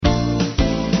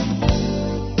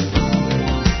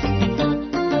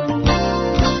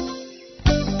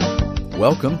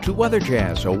Welcome to Weather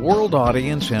Jazz, a world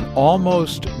audience and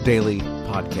almost daily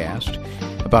podcast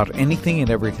about anything and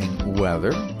everything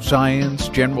weather, science,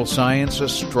 general science,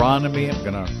 astronomy. I'm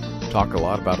going to talk a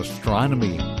lot about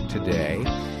astronomy today,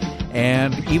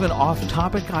 and even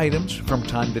off-topic items from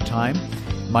time to time.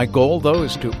 My goal, though,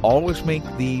 is to always make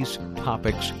these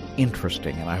topics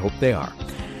interesting, and I hope they are.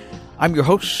 I'm your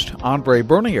host, Andre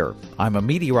Bernier. I'm a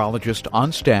meteorologist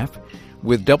on staff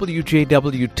with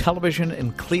WJW Television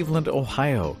in Cleveland,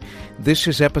 Ohio. This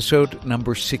is episode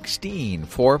number 16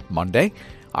 for Monday,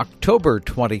 October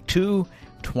 22,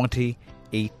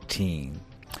 2018.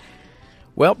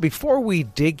 Well, before we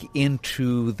dig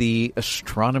into the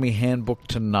astronomy handbook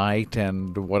tonight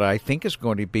and what I think is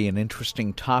going to be an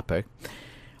interesting topic,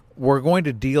 we're going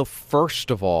to deal first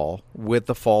of all with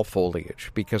the fall foliage,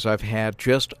 because I've had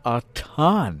just a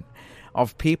ton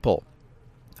of people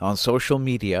on social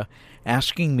media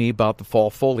asking me about the fall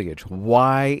foliage.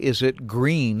 Why is it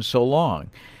green so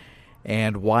long?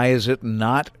 And why is it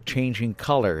not changing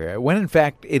color? When in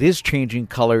fact it is changing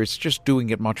color, it's just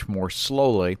doing it much more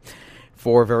slowly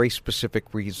for very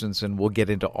specific reasons, and we'll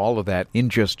get into all of that in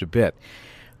just a bit.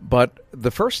 But the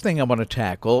first thing I want to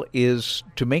tackle is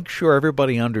to make sure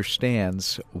everybody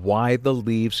understands why the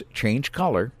leaves change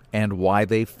color and why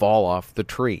they fall off the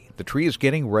tree. The tree is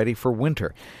getting ready for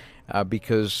winter.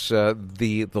 Because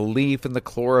the leaf and the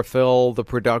chlorophyll, the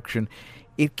production,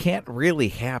 it can't really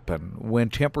happen when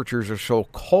temperatures are so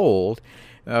cold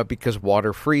because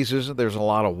water freezes. There's a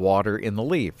lot of water in the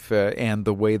leaf. And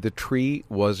the way the tree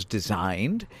was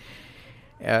designed,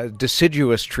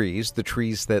 deciduous trees, the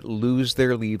trees that lose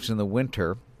their leaves in the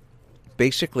winter,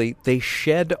 basically they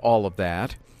shed all of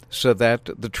that so that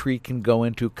the tree can go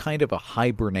into kind of a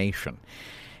hibernation.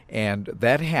 And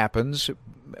that happens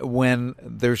when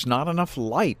there's not enough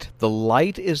light. The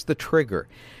light is the trigger,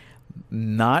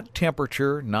 not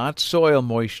temperature, not soil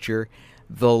moisture,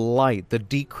 the light, the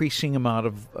decreasing amount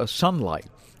of sunlight.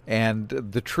 And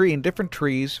the tree, in different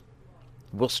trees,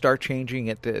 will start changing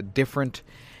at different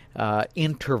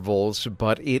intervals,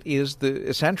 but it is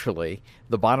essentially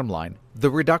the bottom line, the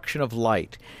reduction of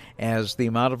light. As the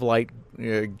amount of light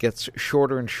gets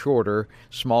shorter and shorter,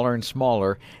 smaller and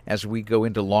smaller, as we go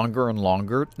into longer and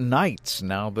longer nights,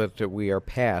 now that we are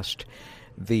past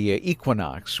the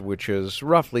equinox, which is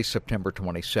roughly September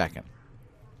 22nd.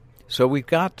 So we've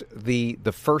got the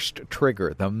first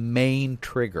trigger, the main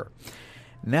trigger.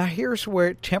 Now here's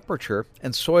where temperature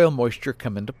and soil moisture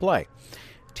come into play.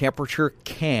 Temperature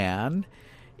can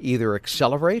either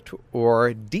accelerate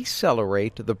or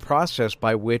decelerate the process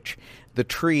by which the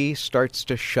tree starts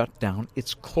to shut down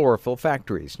its chlorophyll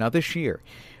factories. Now this year,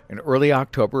 in early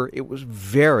October, it was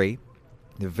very,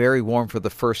 very warm for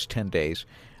the first 10 days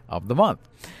of the month.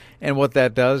 And what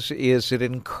that does is it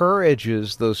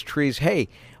encourages those trees, hey,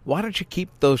 why don't you keep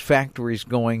those factories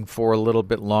going for a little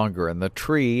bit longer? And the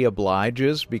tree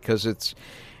obliges because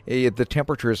the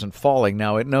temperature isn't falling.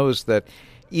 Now it knows that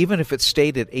even if it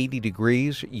stayed at 80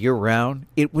 degrees year-round,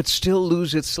 it would still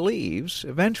lose its leaves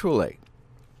eventually.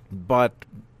 But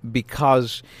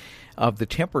because of the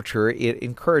temperature, it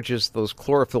encourages those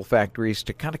chlorophyll factories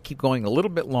to kind of keep going a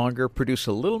little bit longer, produce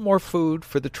a little more food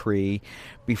for the tree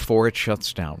before it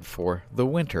shuts down for the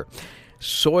winter.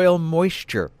 Soil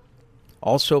moisture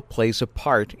also plays a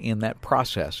part in that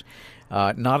process.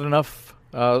 Not enough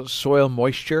soil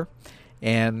moisture,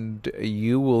 and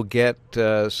you will get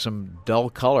some dull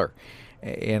color.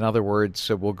 In other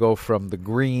words, we'll go from the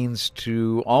greens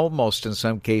to almost, in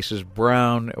some cases,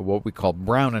 brown, what we call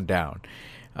brown and down,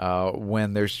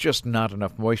 when there's just not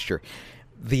enough moisture.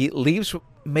 The leaves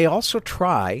may also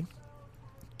try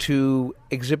to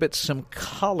exhibit some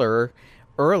color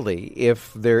early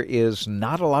if there is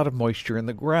not a lot of moisture in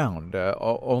the ground,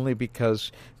 only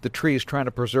because the tree is trying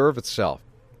to preserve itself.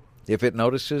 If it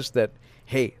notices that,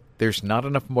 hey, there's not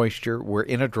enough moisture, we're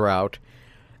in a drought,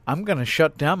 I'm going to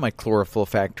shut down my chlorophyll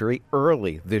factory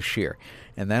early this year.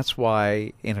 And that's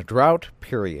why in a drought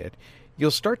period,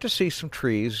 you'll start to see some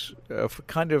trees go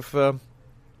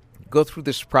through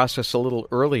this process a little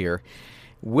earlier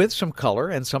with some color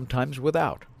and sometimes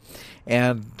without.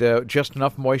 And just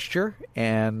enough moisture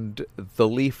and the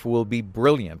leaf will be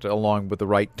brilliant along with the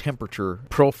right temperature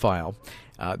profile.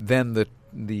 Then the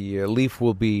leaf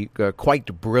will be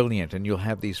quite brilliant, and you'll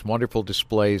have these wonderful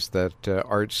displays that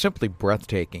are simply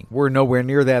breathtaking. We're nowhere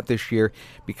near that this year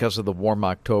because of the warm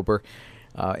October.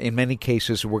 In many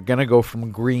cases, we're going to go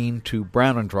from green to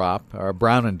brown and drop, or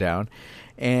brown and down,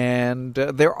 and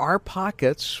there are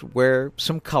pockets where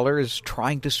some color is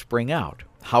trying to spring out.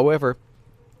 However,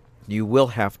 you will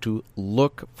have to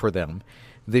look for them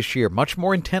this year, much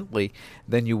more intently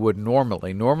than you would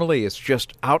normally. Normally, it's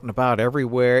just out and about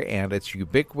everywhere, and it's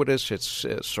ubiquitous. It's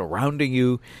surrounding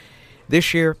you.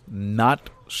 This year, not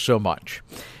so much.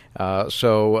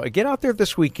 So get out there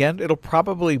this weekend. It'll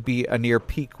probably be a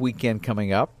near-peak weekend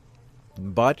coming up,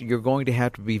 but you're going to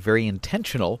have to be very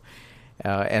intentional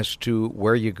as to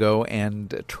where you go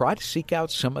and try to seek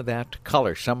out some of that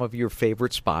color. Some of your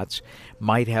favorite spots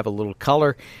might have a little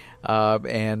color,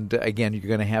 and again, you're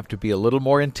going to have to be a little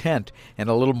more intent and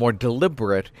a little more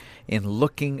deliberate in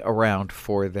looking around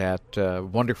for that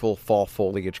wonderful fall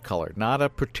foliage color. Not a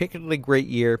particularly great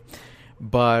year,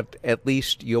 but at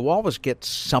least you'll always get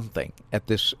something at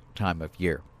this time of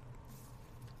year.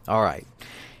 All right.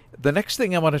 The next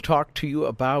thing I want to talk to you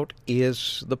about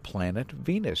is the planet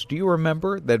Venus. Do you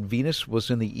remember that Venus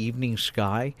was in the evening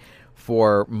sky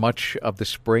for much of the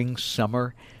spring,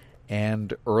 summer,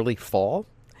 and early fall?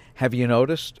 Have you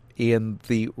noticed in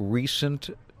the recent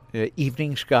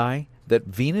evening sky that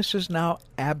Venus is now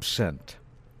absent?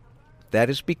 That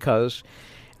is because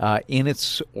in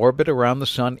its orbit around the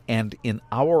sun and in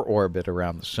our orbit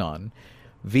around the sun,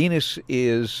 Venus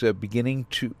is beginning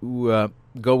to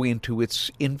go into its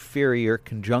inferior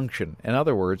conjunction. In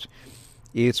other words,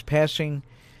 it's passing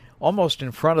almost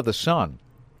in front of the sun,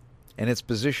 and its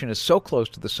position is so close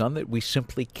to the sun that we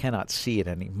simply cannot see it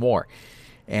anymore.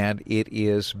 And it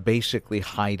is basically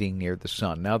hiding near the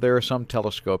sun. Now, there are some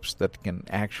telescopes that can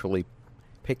actually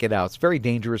pick it out. It's very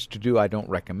dangerous to do. I don't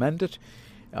recommend it.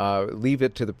 Leave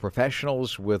it to the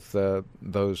professionals with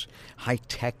those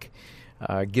high-tech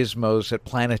gizmos at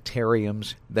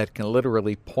planetariums that can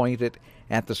literally point it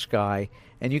at the sky.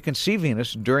 And you can see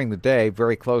Venus during the day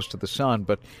very close to the sun,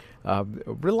 but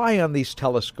rely on these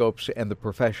telescopes and the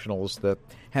professionals that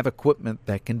have equipment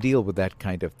that can deal with that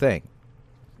kind of thing.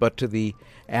 But to the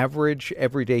average,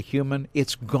 everyday human,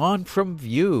 it's gone from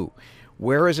view.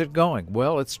 Where is it going?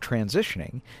 Well, it's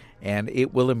transitioning, and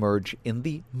it will emerge in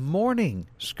the morning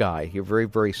sky here very,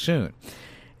 very soon.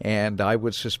 And I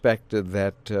would suspect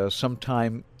that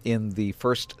sometime in the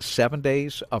first 7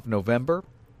 days of November,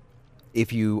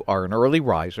 if you are an early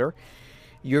riser,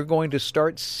 you're going to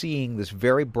start seeing this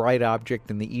very bright object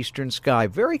in the eastern sky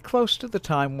very close to the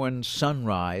time when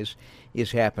sunrise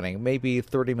is happening, maybe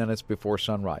 30 minutes before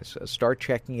sunrise. Start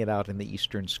checking it out in the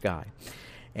eastern sky.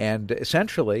 And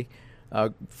essentially,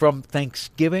 from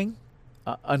Thanksgiving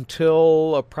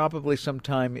until probably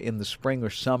sometime in the spring or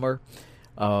summer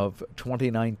of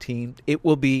 2019, it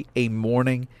will be a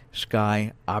morning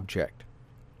sky object.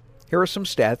 Here are some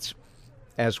stats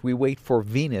as we wait for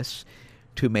Venus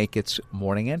to make its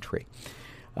morning entry.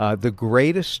 The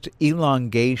greatest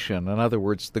elongation, in other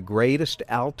words, the greatest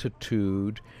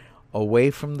altitude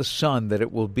away from the sun that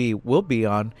it will be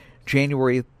on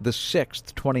January the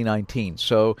 6th, 2019.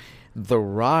 So the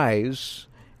rise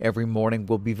every morning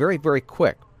will be very, very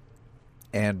quick.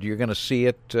 And you're going to see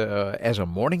it as a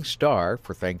morning star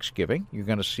for Thanksgiving. You're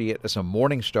going to see it as a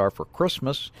morning star for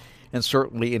Christmas, and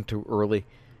certainly into early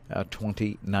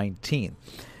 2019.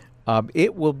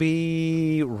 It will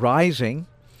be rising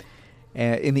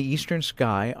in the eastern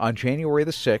sky on January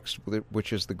the 6th,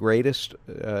 which is the greatest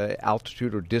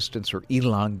altitude or distance or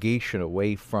elongation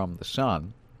away from the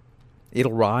sun.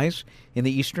 It'll rise in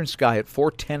the eastern sky at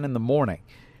 4:10 in the morning.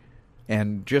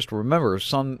 And just remember,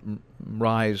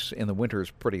 sunrise in the winter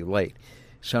is pretty late.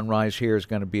 Sunrise here is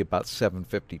going to be about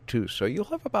 7:52. So you'll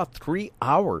have about 3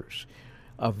 hours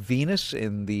of Venus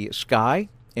in the sky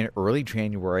in early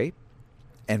January,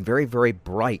 and very, very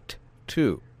bright,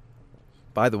 too.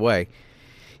 By the way,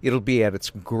 it'll be at its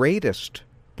greatest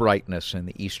brightness in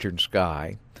the eastern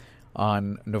sky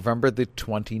on November the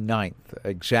 29th,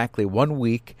 exactly 1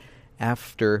 week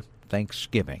after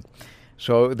Thanksgiving.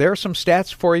 So there are some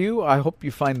stats for you. I hope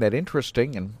you find that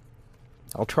interesting, and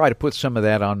I'll try to put some of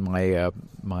that on my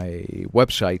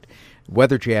website,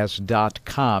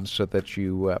 weatherjazz.com, so that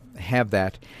you have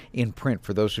that in print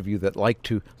for those of you that like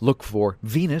to look for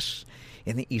Venus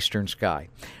in the eastern sky.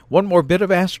 One more bit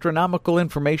of astronomical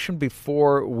information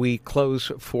before we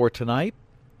close for tonight,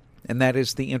 and that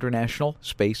is the International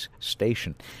Space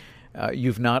Station.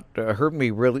 You've not heard me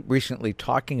really recently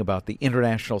talking about the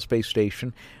International Space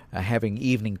Station having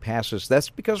evening passes. That's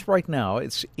because right now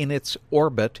it's in its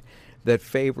orbit that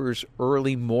favors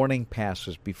early morning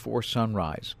passes before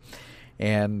sunrise.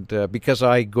 And because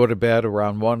I go to bed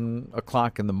around 1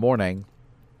 o'clock in the morning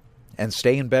and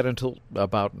stay in bed until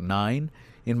about 9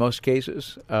 in most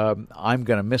cases, I'm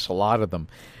going to miss a lot of them.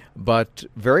 But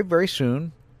very, very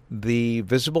soon, the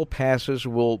visible passes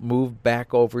will move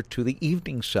back over to the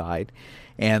evening side.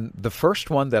 And the first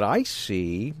one that I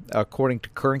see, according to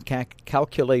current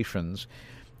calculations,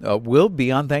 will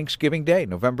be on Thanksgiving Day,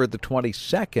 November the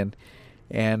 22nd.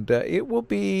 And it will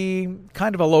be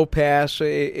kind of a low pass.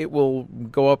 It will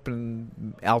go up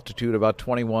in altitude about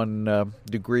 21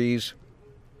 degrees,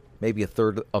 maybe a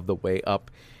third of the way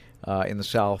up in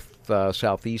the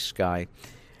southeast sky.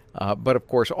 But, of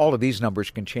course, all of these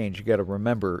numbers can change. You've got to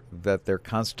remember that they're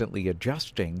constantly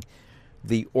adjusting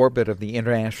the orbit of the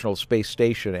International Space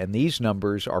Station, and these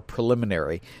numbers are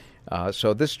preliminary.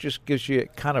 So this just gives you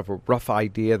kind of a rough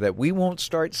idea that we won't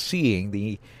start seeing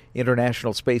the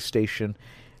International Space Station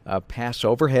pass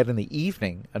overhead in the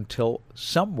evening until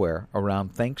somewhere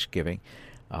around Thanksgiving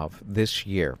of this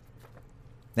year.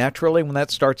 Naturally, when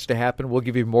that starts to happen, we'll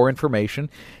give you more information,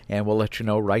 and we'll let you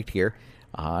know right here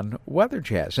on Weather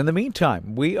Jazz. In the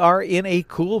meantime, we are in a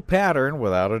cool pattern,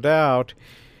 without a doubt.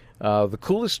 The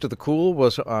coolest of the cool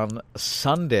was on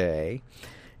Sunday,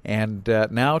 and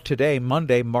now today,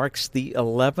 Monday, marks the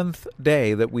 11th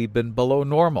day that we've been below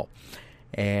normal.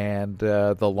 And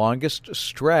the longest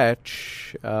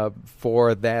stretch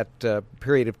for that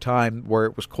period of time where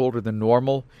it was colder than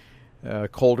normal,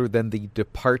 colder than the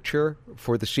departure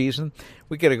for the season,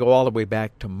 we got to go all the way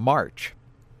back to March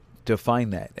to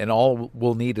find that. And all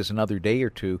we'll need is another day or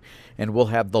two, and we'll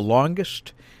have the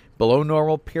longest below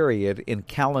normal period in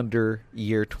calendar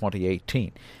year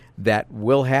 2018. That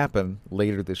will happen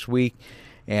later this week,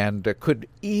 and could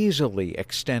easily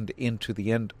extend into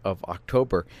the end of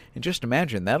October. And just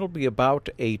imagine, that'll be about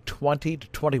a 20 to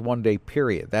 21 day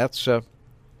period. That's an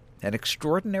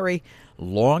extraordinary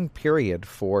long period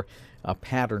for a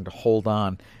pattern to hold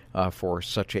on for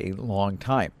such a long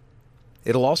time.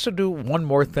 It'll also do one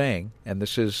more thing, and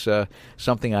this is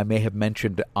something I may have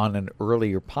mentioned on an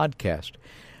earlier podcast.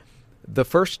 The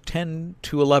first 10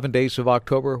 to 11 days of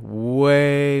October,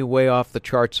 way, way off the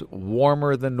charts,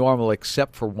 warmer than normal,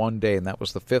 except for one day, and that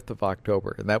was the 5th of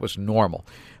October, and that was normal.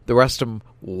 The rest of them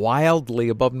wildly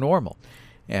above normal.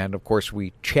 And, of course,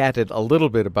 we chatted a little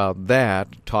bit about that,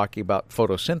 talking about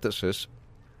photosynthesis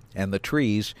and the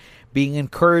trees being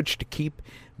encouraged to keep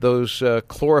those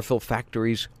chlorophyll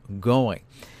factories going.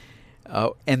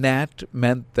 And that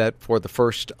meant that for the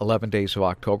first 11 days of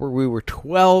October, we were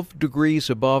 12 degrees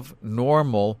above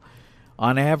normal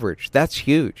on average. That's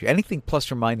huge. Anything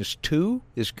plus or minus 2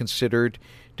 is considered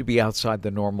to be outside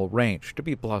the normal range. To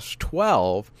be plus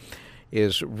 12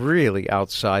 is really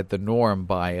outside the norm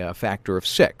by a factor of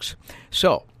 6.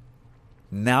 So,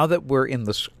 now that we're in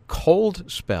this cold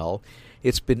spell,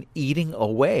 it's been eating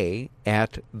away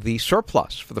at the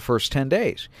surplus for the first 10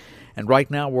 days. And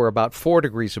right now we're about 4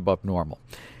 degrees above normal.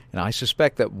 And I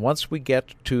suspect that once we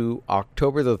get to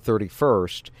October the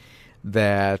 31st,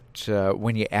 that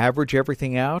when you average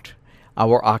everything out,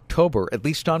 our October, at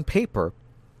least on paper,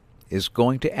 is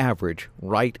going to average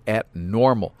right at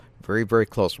normal. Very, very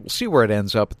close. We'll see where it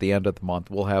ends up at the end of the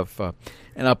month. We'll have an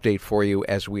update for you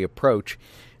as we approach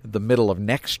the middle of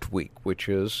next week, which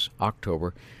is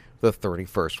October the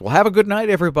 31st. Well, have a good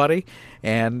night, everybody.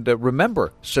 And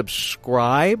remember,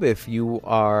 subscribe if you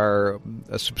are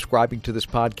subscribing to this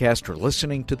podcast or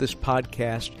listening to this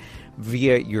podcast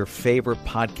via your favorite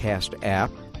podcast app,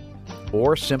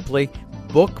 or simply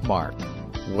bookmark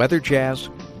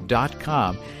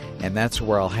weatherjazz.com. And that's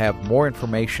where I'll have more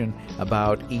information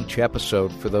about each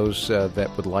episode for those that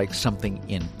would like something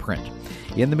in print.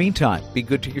 In the meantime, be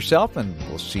good to yourself, and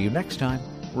we'll see you next time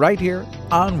right here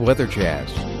on Weather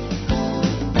Jazz.